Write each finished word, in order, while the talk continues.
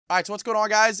Alright, so what's going on,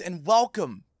 guys? And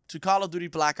welcome to Call of Duty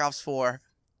Black Ops 4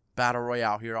 Battle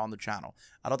Royale here on the channel.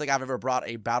 I don't think I've ever brought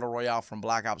a Battle Royale from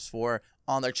Black Ops 4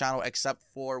 on their channel except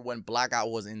for when Blackout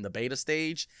was in the beta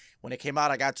stage. When it came out,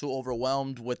 I got too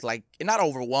overwhelmed with, like, not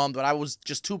overwhelmed, but I was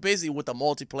just too busy with the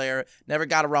multiplayer. Never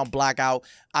got around Blackout.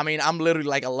 I mean, I'm literally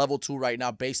like a level 2 right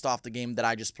now based off the game that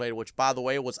I just played, which, by the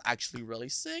way, was actually really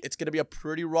sick. It's going to be a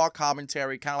pretty raw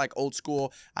commentary, kind of like old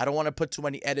school. I don't want to put too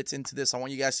many edits into this. I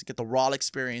want you guys to get the raw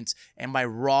experience and my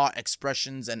raw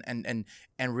expressions and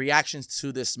reactions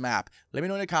to this map. Let me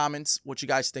know in the comments what you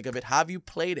guys think of it. Have you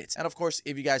played it? And, of course,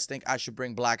 if you guys think I should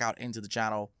bring Blackout into the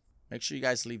channel, make sure you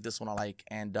guys leave this one a like,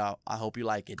 and I hope you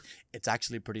like it. It's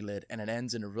actually pretty lit, and it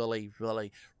ends in a really,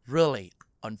 really, really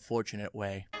unfortunate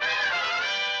way.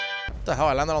 What the hell?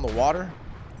 I landed on the water?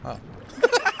 Oh.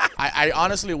 I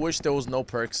honestly wish there was no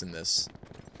perks in this.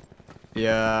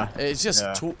 Yeah. It's just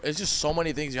it's just so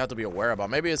many things you have to be aware about.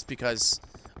 Maybe it's because,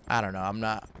 I don't know, I'm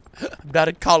not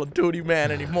a Call of Duty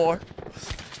man anymore.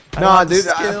 No, dude,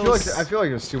 I feel like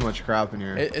there's too much crap in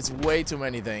here. It's way too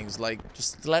many things. Like,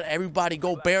 just let everybody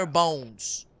go bare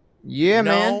bones. Yeah,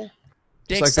 man.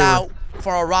 Dicks like out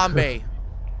for Harambe.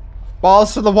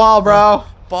 Balls to the wall, bro.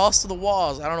 Balls to the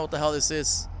walls. I don't know what the hell this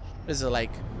is. This is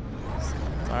like...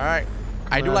 Alright.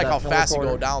 I do like how fast you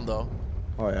go down, though.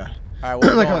 Oh, yeah. Alright,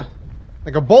 where we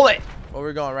like a bullet. Where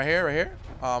we going? Right here? Right here?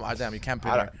 Damn, you can't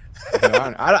pin her.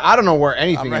 I don't know where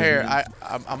anything is. I'm right here.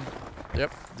 I'm...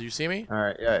 Yep. Do you see me?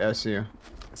 Alright, yeah, I see you.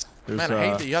 Man, I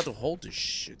hate that you have to hold this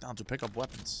shit down to pick up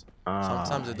weapons.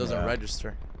 Sometimes it doesn't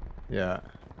register. Yeah.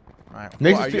 Alright.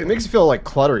 Makes you feel like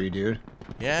cluttery, dude.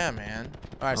 Yeah, man.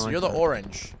 Alright, so you're the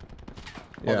orange.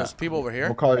 Yeah. Oh, there's people over here.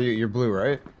 We'll call you. You're blue,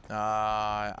 right?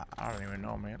 I don't even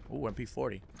know, man. Ooh,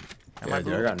 MP40. Am I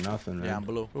blue? Dude, I got nothing, man. Yeah, I'm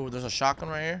blue. Ooh, there's a shotgun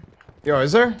right here. Yo,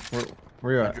 is there?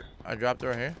 Where you at? I dropped it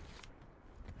right here.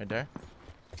 Right there.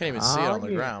 Can't even see it on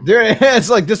the ground. Dude, it's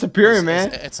like disappearing,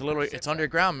 man. It's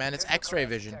underground, man. It's X-ray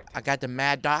vision. I got the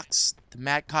Mad Docs, the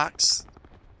Mad Cocks.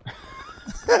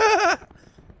 All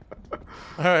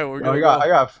right, we're gonna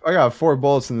I got 4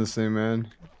 bullets in this thing, man.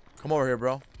 Come over here,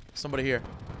 bro. Somebody here.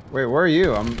 Wait, where are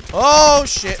you? Oh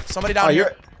shit! Somebody down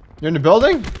here. You're in the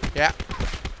building? Yeah.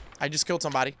 I just killed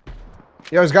somebody.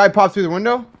 Yo, this guy popped through the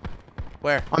window.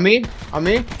 Where? On me? On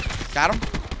me? Got him.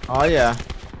 Oh yeah.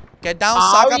 Get down,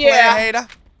 sucker, player hater.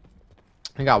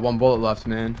 I got 1 bullet left,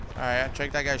 man. Alright,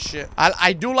 check that guy's shit.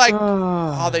 I do like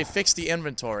how they fixed the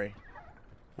inventory.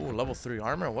 Ooh, level 3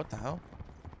 armor? What the hell?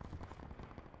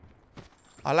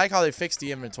 I like how they fixed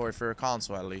the inventory for a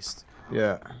console, at least.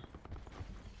 Yeah.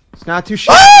 It's not too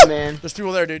shabby, man. There's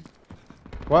people there, dude.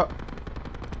 What?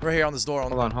 Right here on this door.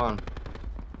 Hold on.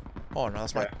 Oh, no,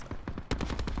 that's my...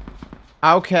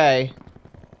 Okay.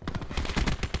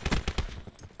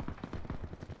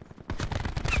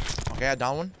 Okay, I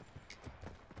down one.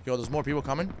 Yo, there's more people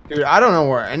coming. Dude, I don't know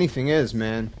where anything is,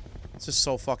 man. It's just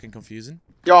so fucking confusing.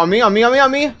 Yo, on me.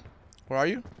 Where are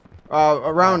you?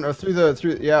 Around or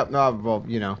through. Yeah, no, well,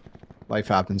 you know, life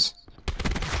happens.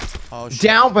 Oh shit.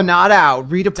 Down but not out.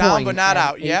 Redeploying. Down but not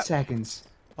out. 8 seconds.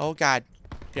 Oh god.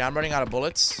 Yeah, I'm running out of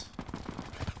bullets.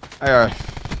 Yeah.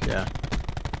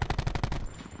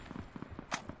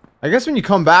 I guess when you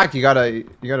come back, you gotta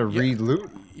re-loot.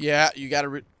 Yeah, you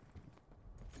gotta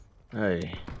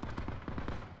Hey.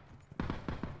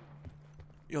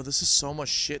 Yo, this is so much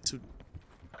shit to...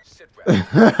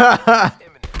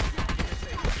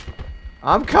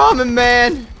 I'm coming,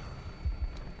 man.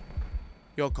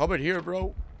 Yo, come in here,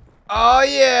 bro. Oh,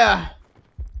 yeah.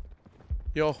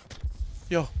 Yo.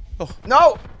 Oh.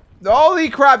 No. Holy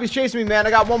crap, he's chasing me, man. I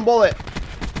got 1 bullet.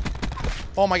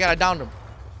 Oh, my God, I downed him.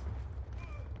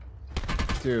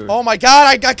 Dude. Oh, my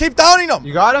God, I keep downing him.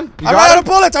 You got him? I ran out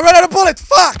of bullets.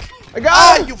 Fuck. I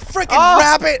got him. You freaking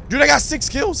rabbit. Dude, I got 6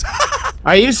 kills.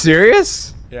 Are you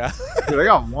serious? Yeah. Dude, I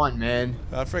got 1, man.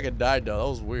 I freaking died, though. That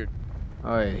was weird.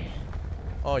 Oi.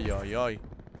 Oi, oi, oi.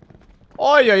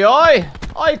 Oi, oi, oi.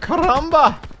 Oi,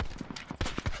 caramba.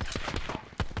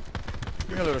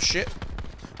 You're a little shit.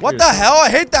 What the hell?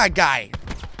 I hate that guy.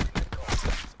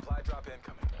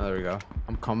 Oh, there we go.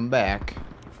 I'm coming back.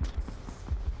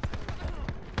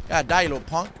 Yeah, die, you little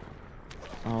punk.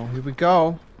 Oh, here we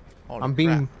go. Holy I'm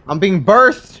crap. being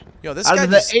birthed. Yo, this out guy of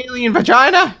the alien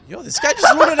vagina. Yo, this guy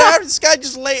just looted everything. This guy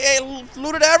just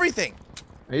looted everything.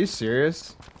 Are you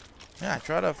serious? Yeah, I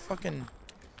try to fucking...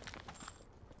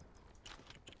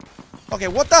 Okay,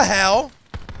 what the hell?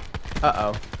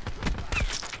 Uh-oh.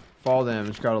 Fall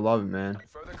damage. Gotta love it, man.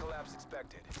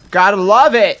 Gotta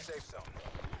love it!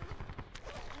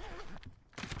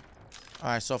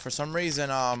 Alright, so for some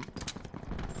reason,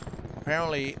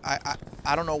 apparently,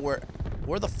 I don't know where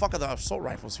the fuck are the assault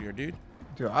rifles here, dude?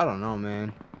 Dude, I don't know,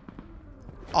 man.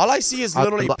 All I see is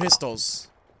literally pistols.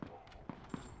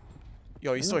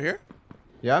 Yo, you still here?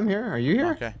 Yeah, I'm here. Are you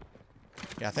here? Okay.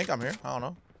 Yeah, I think I'm here. I don't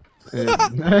know.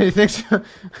 You think so?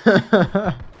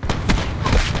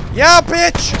 Yeah,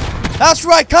 bitch! That's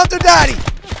right. Come to daddy.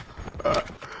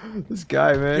 This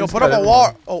guy, man. Yo, put up a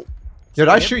wall. Oh. Yo, did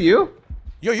I shoot you?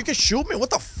 Yo, you can shoot me? What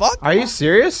the fuck? Are you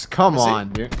serious? Come on,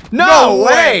 dude. No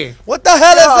way! What the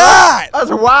hell is that?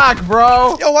 That's whack,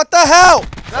 bro. Yo, what the hell?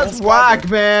 That's whack,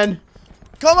 man.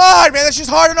 Come on, man. That's just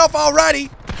hard enough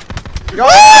already. Yo,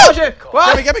 Get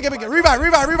me. Revive.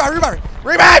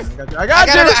 I got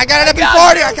you. I got an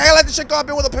MP40. I can't let this shit go up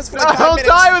here with a pistol for like 5 minutes.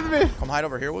 Don't die with me. Come hide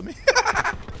over here with me.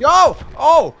 Yo,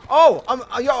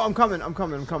 I'm coming.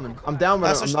 I'm down,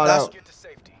 but I'm not out.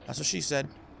 That's what she said.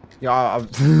 Yo,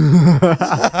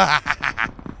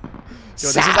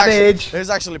 Savage. This is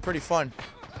actually pretty fun.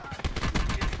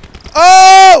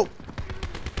 Oh!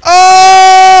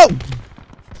 Oh!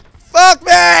 Fuck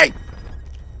me!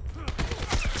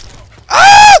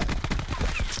 Ah!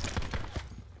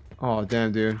 Oh,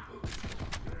 damn, dude.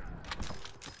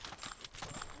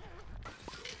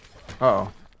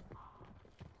 Uh-oh.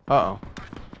 Uh-oh.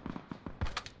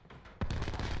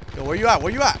 Yo, where you at?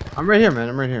 Where you at? I'm right here, man.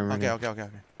 Okay.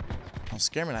 Don't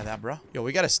scare me like that, bro. Yo,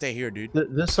 we gotta stay here, dude.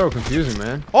 This is so confusing,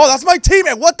 man. Oh, that's my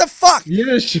teammate. What the fuck? You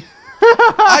just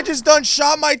I just done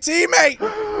shot my teammate.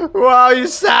 Wow, you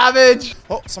savage.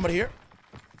 Oh, somebody here.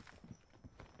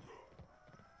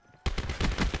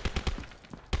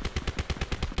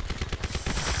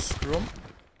 Screw him.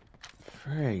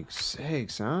 Freak's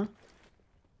sakes, huh?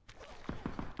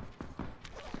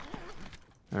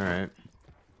 Alright.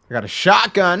 I got a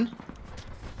shotgun.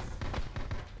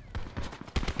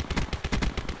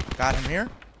 Got him here.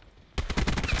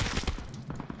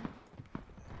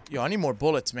 Yo, I need more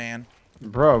bullets, man.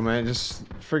 Bro, man, just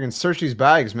freaking search these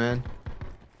bags, man.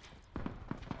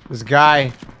 This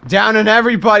guy downing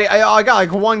everybody. I got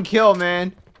like 1 kill,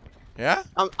 man. Yeah?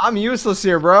 I'm useless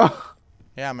here, bro.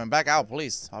 Yeah, man, back out,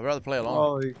 please. I'd rather play alone.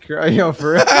 Holy crap, yo,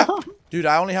 for real. Dude,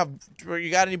 I only have.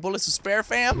 You got any bullets to spare,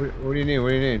 fam? What do you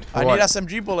need? I need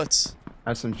SMG bullets.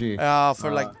 SMG.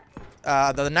 For like,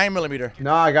 the 9mm.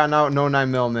 No, I got no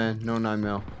 9mm, man. No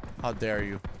 9mm. How dare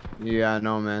you? Yeah,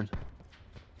 no, man.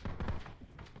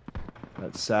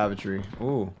 That's savagery.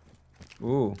 Ooh.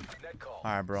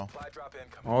 Alright, bro.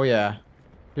 Oh, yeah.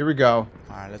 Here we go.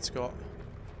 Alright, let's go.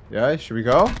 Yeah, should we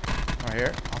go? Right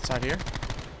here. Outside here.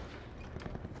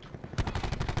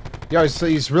 Yo,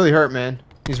 he's really hurt, man.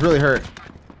 He's really hurt.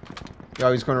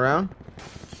 Yo, he's going around.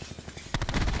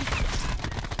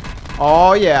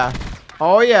 Oh, yeah.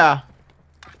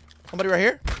 Somebody right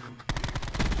here.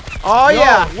 Oh, Yo,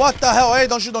 yeah. What the hell? Hey,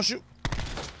 don't shoot.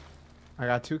 I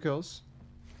got 2 kills.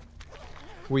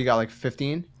 We got like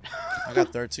 15. I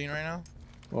got 13 right now.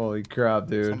 Holy crap,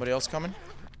 dude. Somebody else coming?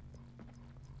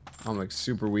 I'm like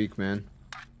super weak, man.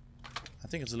 I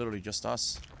think it's literally just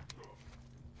us.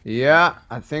 Yeah,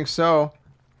 I think so.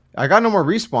 I got no more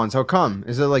respawns. How come?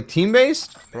 Is it like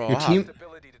team-based? Bro, Your team?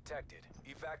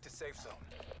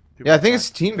 Yeah, I think it's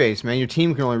team-based, man. Your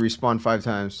team can only respawn 5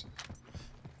 times.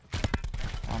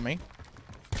 On me.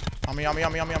 On me.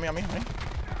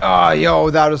 Oh, yo,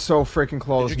 that was so freaking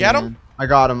close. Did you get man. him? I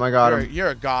got him. You're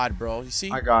a god, bro. You see?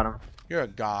 I got him. You're a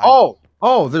god.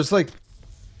 Oh, there's like...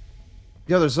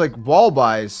 Yeah, there's like wall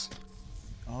buys.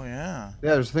 Oh, yeah.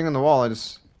 Yeah, there's a thing on the wall.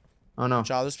 Oh, no.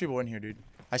 Child, there's people in here, dude.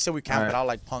 I said we camp it out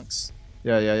like punks.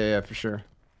 Yeah, for sure.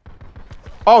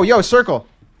 Oh, yo, circle.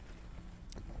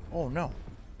 Oh, no.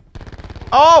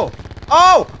 Oh,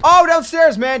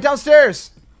 downstairs, man.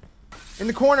 Downstairs. In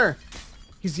the corner.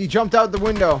 He jumped out the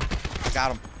window.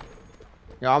 Got him.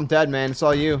 Yeah, I'm dead, man. It's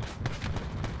all you.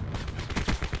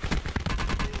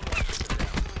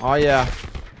 Oh, yeah.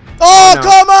 Oh,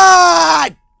 come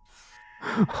on!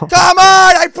 Come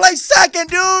on! I play second,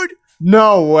 dude!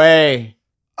 No way.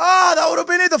 Oh, that would have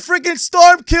been it. The freaking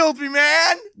storm killed me,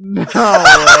 man. No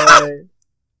way.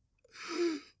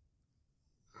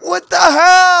 What the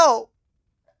hell?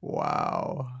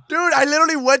 Wow. Dude, I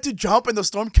literally went to jump and the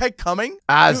storm kept coming.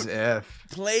 As if.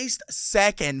 Placed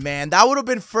second, man. That would have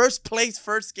been first place,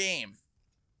 first game.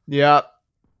 Yep.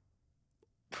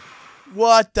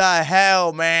 What the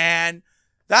hell, man?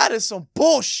 That is some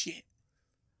bullshit.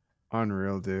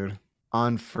 Unreal, dude.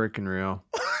 Unfreaking real.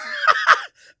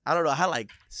 I don't know. I had like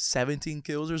 17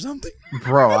 kills or something.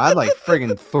 Bro, I had like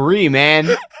friggin' 3, man.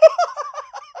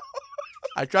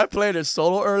 I tried playing it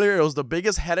solo earlier. It was the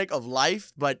biggest headache of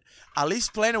life, but at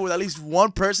least playing it with at least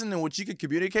one person in which you can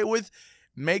communicate with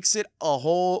makes it a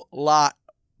whole lot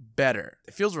better.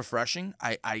 It feels refreshing.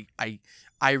 I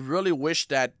really wish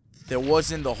that there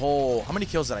wasn't the whole... How many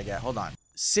kills did I get? Hold on.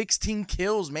 16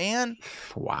 kills, man.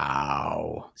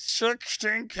 Wow.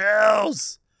 16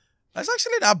 kills. That's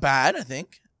actually not bad, I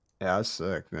think. Yeah, that's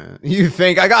sick, man. You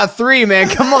think? I got 3, man.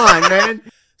 Come on, man.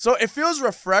 So it feels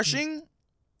refreshing,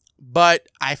 but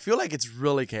I feel like it's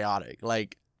really chaotic.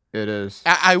 Like, it is.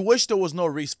 I wish there was no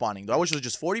respawning, though. I wish it was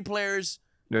just 40 players.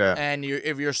 Yeah. And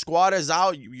if your squad is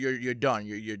out, you're done.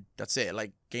 You're that's it.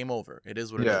 Like, game over. It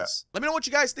is what it is. Let me know what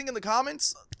you guys think in the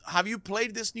comments. Have you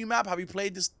played this new map? Have you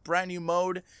played this brand new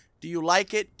mode? Do you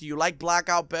like it? Do you like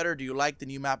Blackout better? Do you like the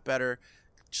new map better?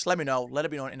 Just let me know. Let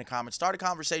it be known in the comments. Start a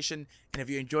conversation. And if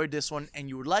you enjoyed this one and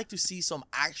you would like to see some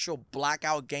actual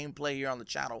Blackout gameplay here on the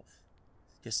channel,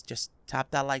 just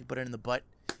tap that like button in the butt,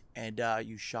 and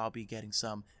you shall be getting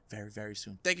some very, very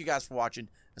soon. Thank you guys for watching.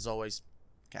 As always,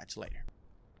 catch you later.